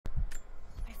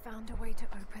found a way to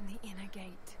open the inner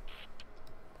gate.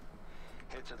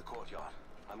 Head to the courtyard.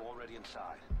 I'm already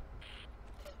inside.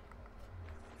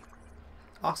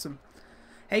 Awesome.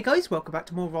 Hey guys, welcome back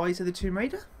to more Rise of the Tomb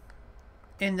Raider.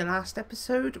 In the last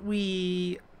episode,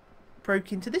 we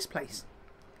broke into this place.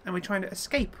 And we're trying to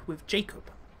escape with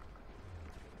Jacob.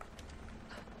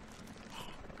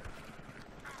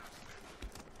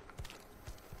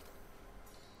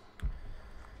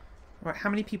 Right, how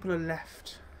many people are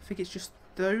left? I think it's just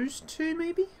those two,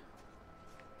 maybe?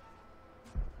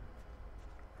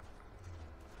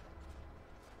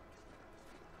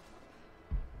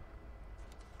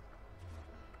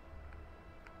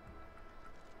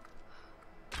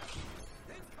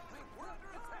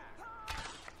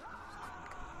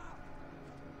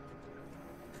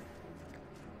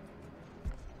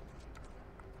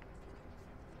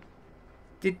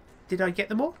 Did I get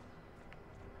them all?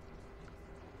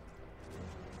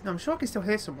 No, I'm sure I can still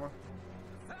hear someone.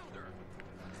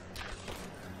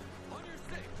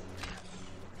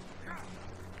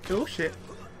 Oh shit.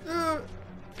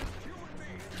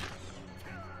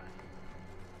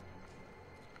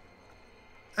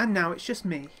 And now it's just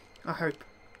me, I hope.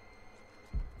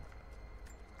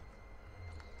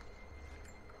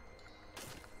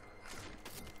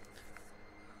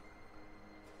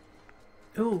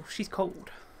 Oh, she's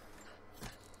cold.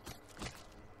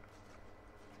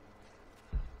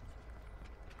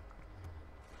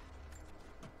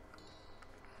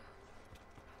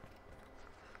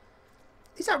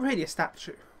 Is that really a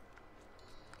statue?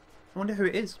 I wonder who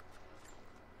it is.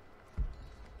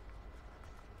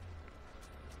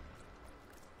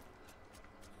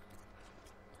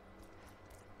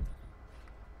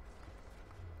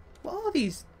 What are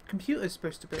these computers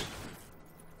supposed to be?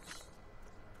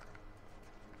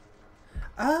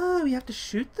 Oh, you have to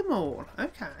shoot them all.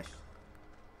 Okay.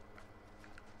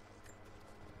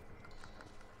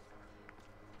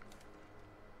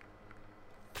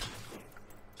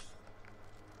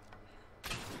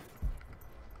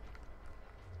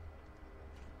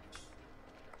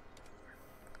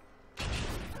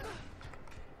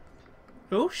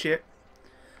 Oh shit.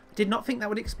 I did not think that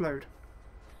would explode.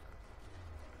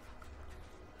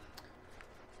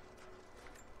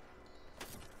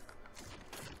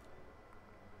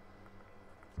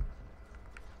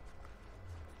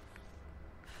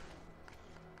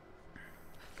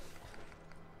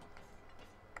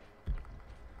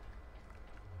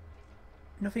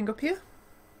 Nothing up here?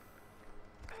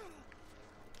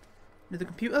 Another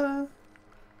computer?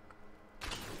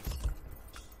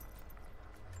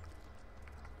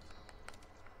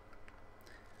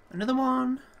 Another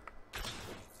one.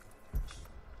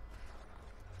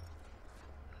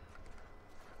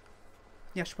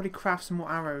 Yeah, I should probably craft some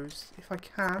more arrows if I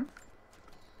can.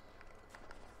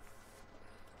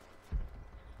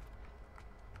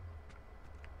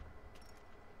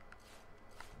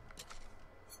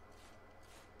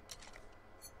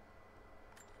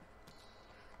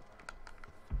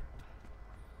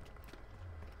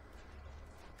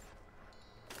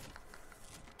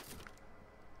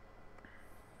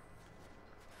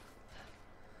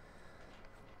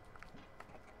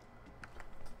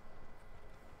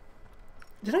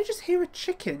 Did I just hear a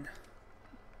chicken?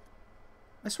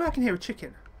 I swear I can hear a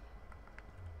chicken.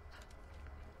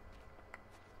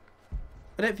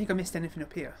 I don't think I missed anything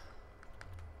up here.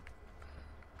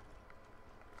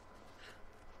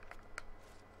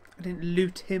 I didn't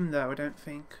loot him though, I don't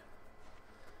think.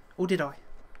 Or did I?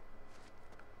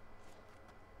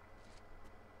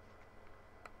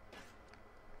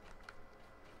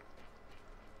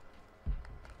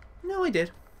 No, I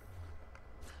did.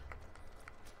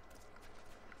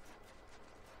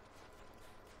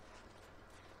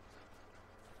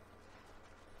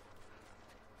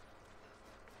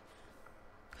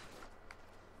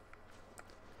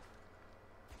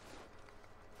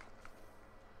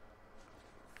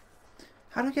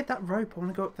 How do I get that rope? I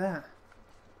want to go up there.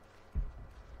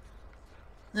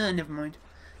 Never mind.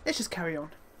 Let's just carry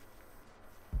on.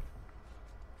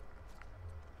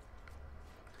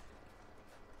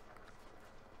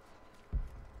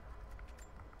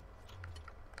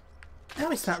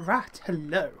 Oh, it's that rat.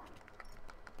 Hello.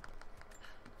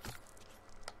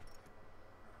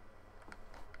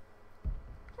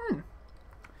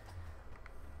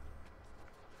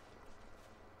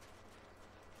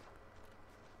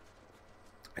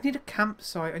 I need a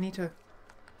campsite. I need to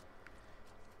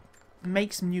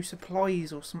make some new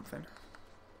supplies or something.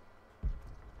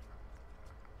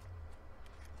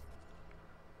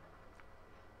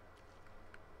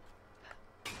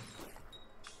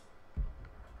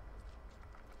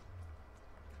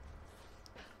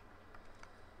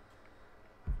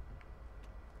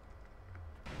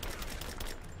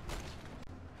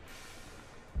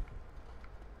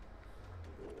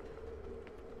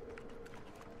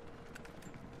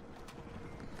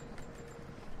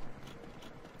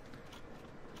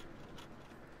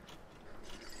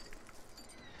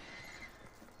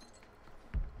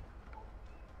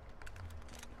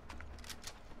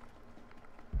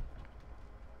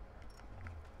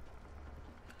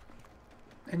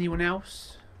 Anyone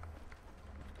else?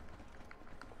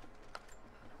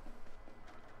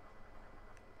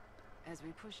 As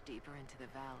we push deeper into the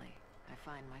valley, I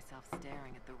find myself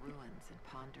staring at the ruins and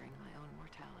pondering my own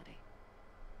mortality.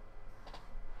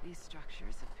 These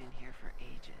structures have been here for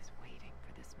ages, waiting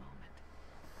for this moment.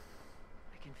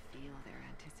 I can feel their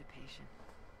anticipation.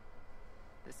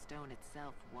 The stone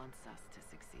itself wants us to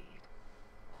succeed.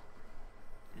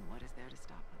 And what is there to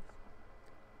stop us?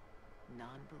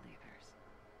 Non-believers,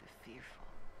 the fearful,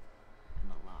 and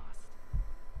the lost.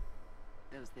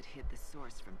 Those that hid the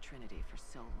source from Trinity for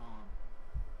so long.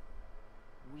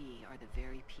 We are the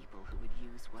very people who would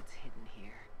use what's hidden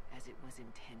here as it was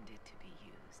intended to be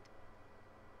used.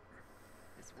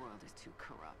 This world is too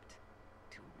corrupt,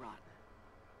 too rotten,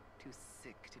 too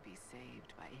sick to be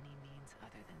saved by any means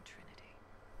other than Trinity.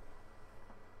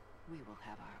 We will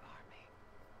have our army.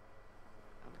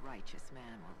 A righteous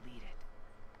man will lead it.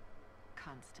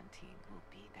 Constantine will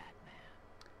be that man.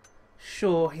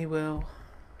 Sure, he will.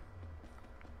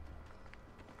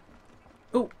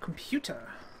 Oh, computer.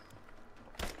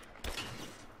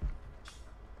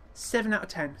 7 out of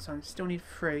 10, so I still need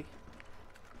 3.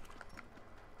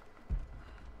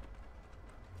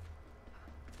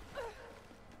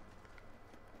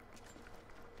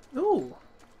 Ooh.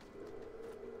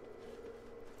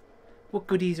 What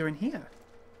goodies are in here?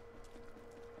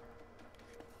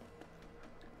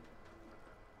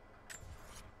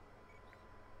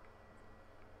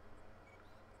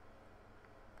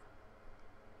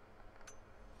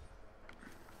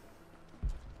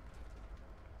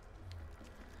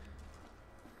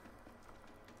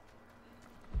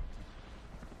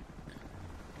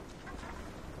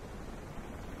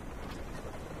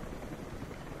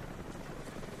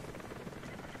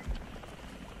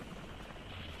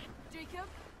 Jacob?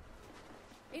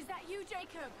 Is that you,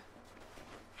 Jacob?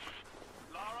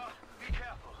 Lara, be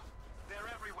careful. They're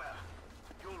everywhere.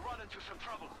 You'll run into some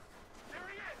trouble. There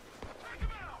he is! Take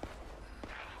him out!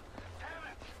 Damn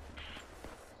it!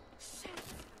 Shit!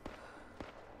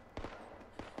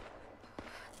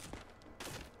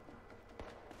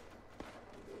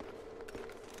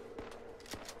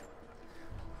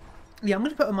 Yeah, I'm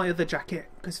going to put on my other jacket,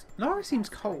 because Lara seems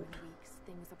cold. Weeks,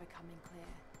 things are becoming clear.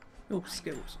 Oh,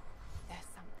 skills. There's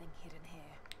something hidden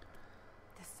here.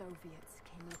 The Soviets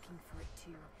came looking for it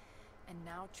too. And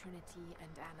now Trinity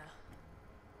and Anna.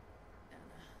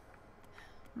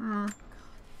 Hmm. I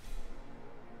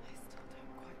still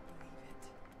don't quite believe it.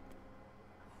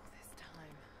 All this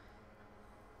time.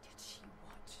 Did she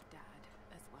watch Dad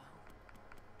as well?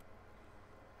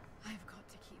 I've got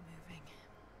to keep moving.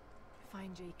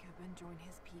 Find Jacob and join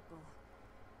his people.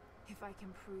 If I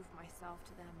can prove myself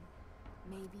to them,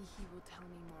 maybe he will tell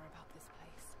me more about this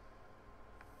place.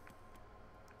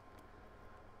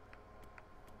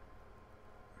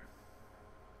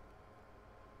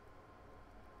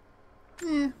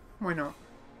 Yeah, why not?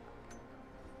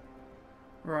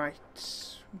 Right.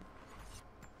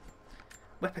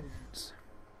 Weapons.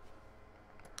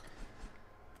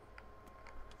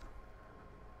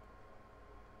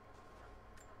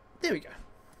 There we go.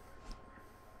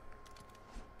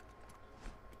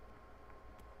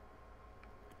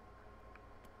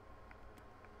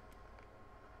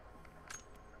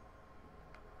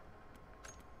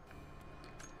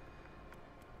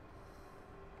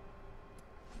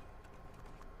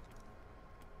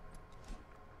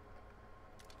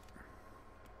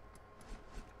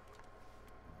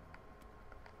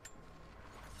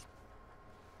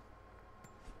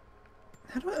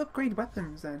 How do I upgrade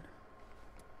weapons then?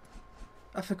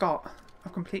 I forgot.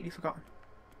 I've completely forgotten.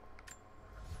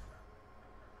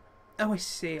 Oh, I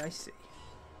see, I see.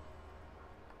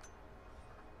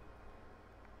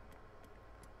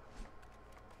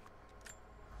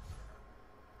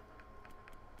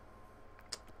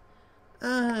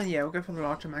 Yeah, we'll go for the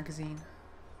larger magazine.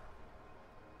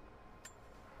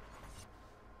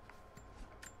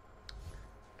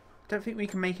 Don't think we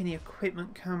can make any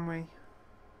equipment, can we?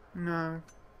 No.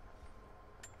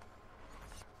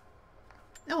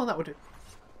 Oh, that would do.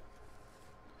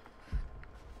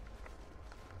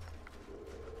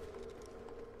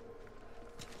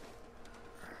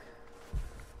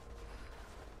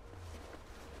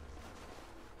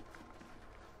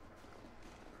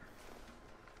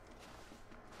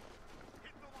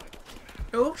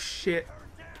 Oh shit.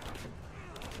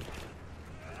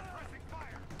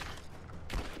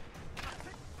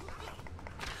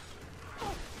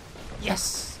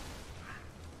 Yes.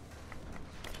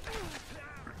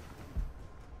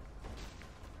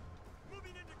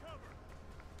 Moving into cover.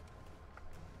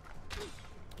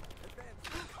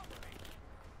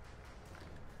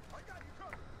 I got you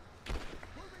covered.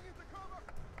 Moving into cover.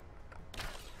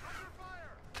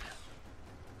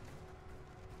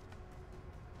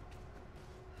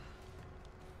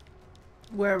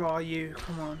 Where are you?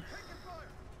 Come on.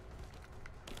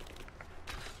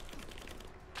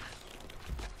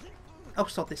 Oh,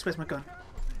 stop this. Where's my gun?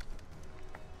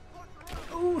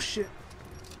 Oh, shit.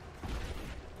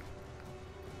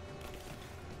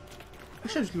 I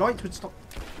wish those lights would stop.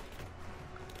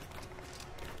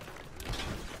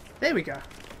 There we go.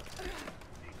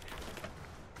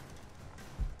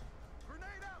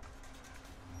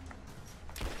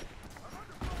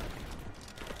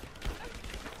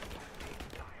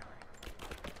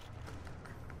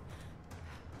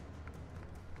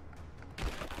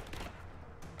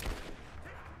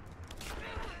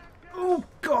 Oh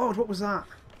God, what was that?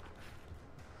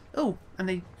 Oh, and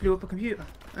they blew up a computer.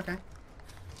 Okay.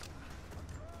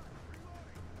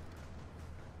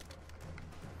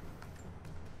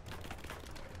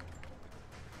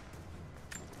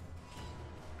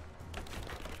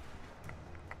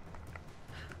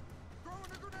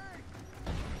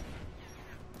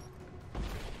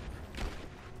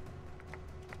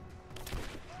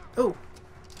 Oh,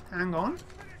 hang on.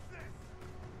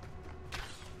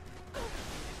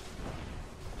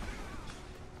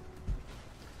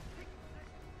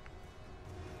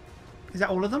 Is that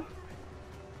all of them?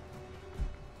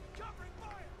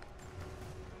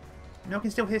 No, I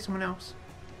can still hear someone else.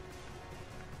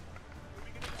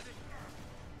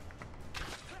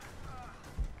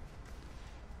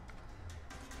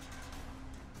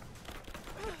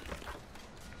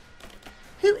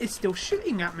 Who is still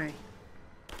shooting at me?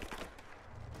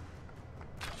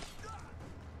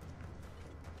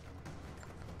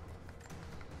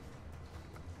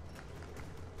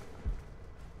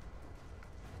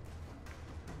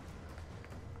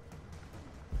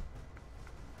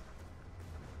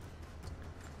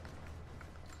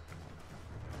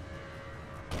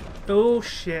 Oh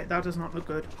shit, that does not look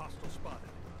good. Hostile spotted.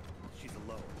 She's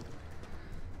alone.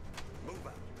 Move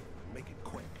out. Make it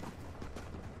quick.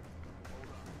 Hold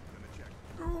on. Gonna check.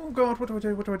 Oh God, what do I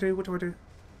do? What do I do? What do I do?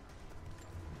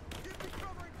 Give me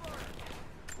covering fire.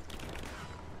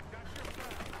 Got your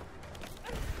back.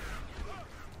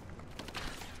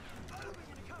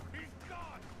 He's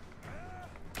gone.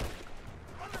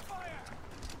 Under fire.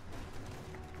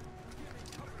 Give me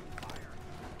covering fire.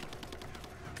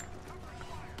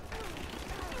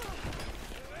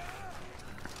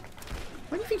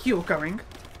 Where do you think you're going?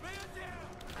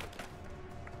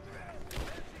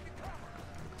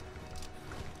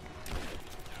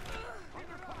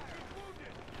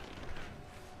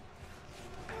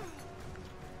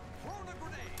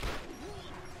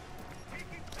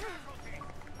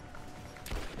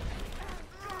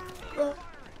 Oh.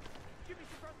 Give me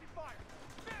suppressive fire.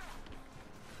 Now.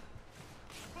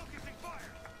 Focusing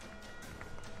fire.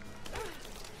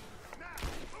 Now.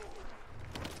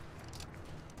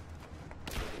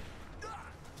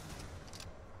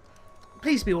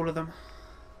 Please be all of them.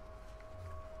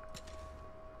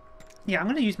 Yeah, I'm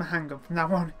going to use my handgun from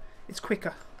now on. It's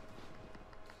quicker.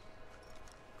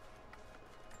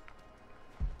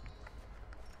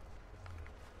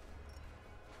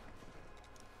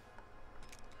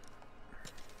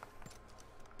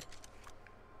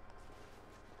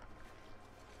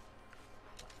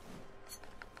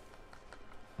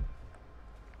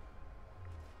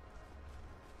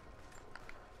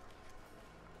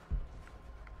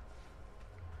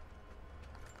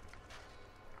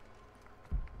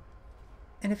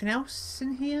 Anything else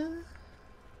in here?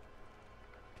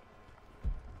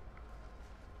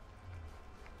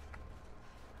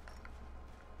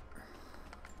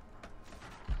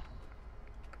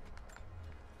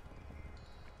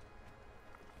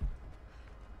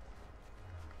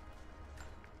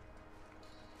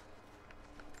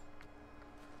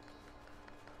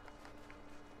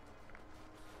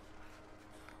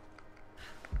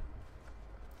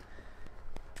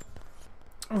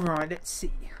 Alright, let's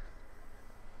see.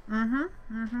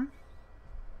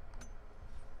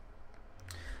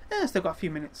 Yeah, still got a few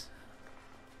minutes.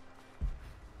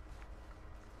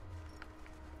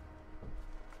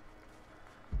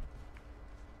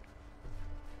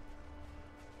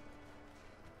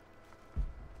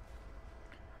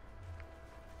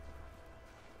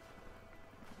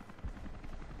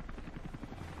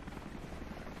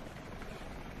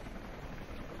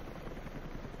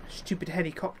 Stupid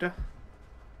helicopter.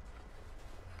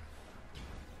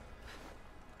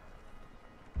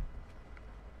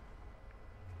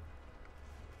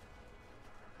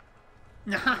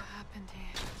 What happened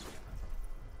here?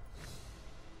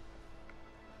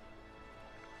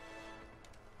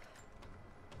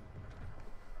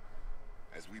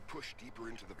 As we push deeper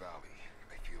into the valley,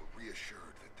 I feel reassured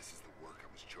that this is the work I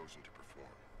was chosen to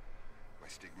perform. My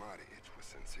stigmata itch with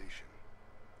sensation.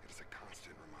 It is a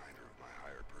constant reminder of my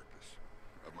higher purpose.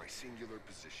 my singular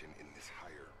position in this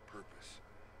higher purpose.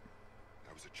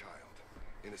 I was a child,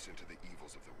 innocent to the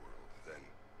evils of the world. Then,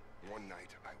 one night,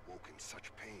 I woke in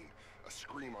such pain, a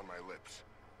scream on my lips.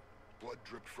 Blood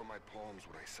dripped from my palms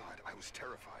when I saw it. I was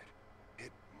terrified.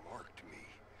 It marked me.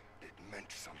 It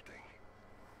meant something.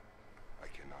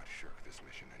 I cannot shirk this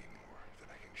mission any more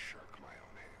than I can shirk my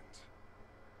own hands.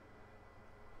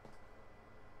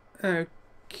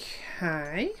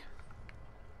 Okay.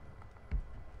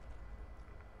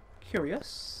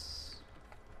 Curious.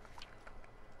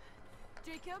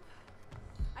 Jacob,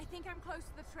 I think I'm close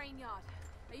to the train yard.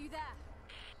 Are you there?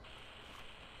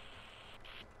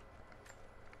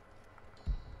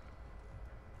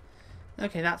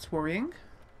 Okay, that's worrying.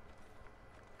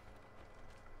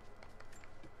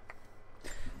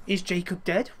 Is Jacob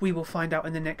dead? We will find out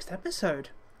in the next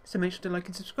episode. So make sure to like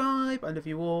and subscribe. I love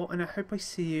you all, and I hope I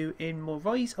see you in more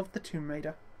Rise of the Tomb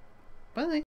Raider. Bye.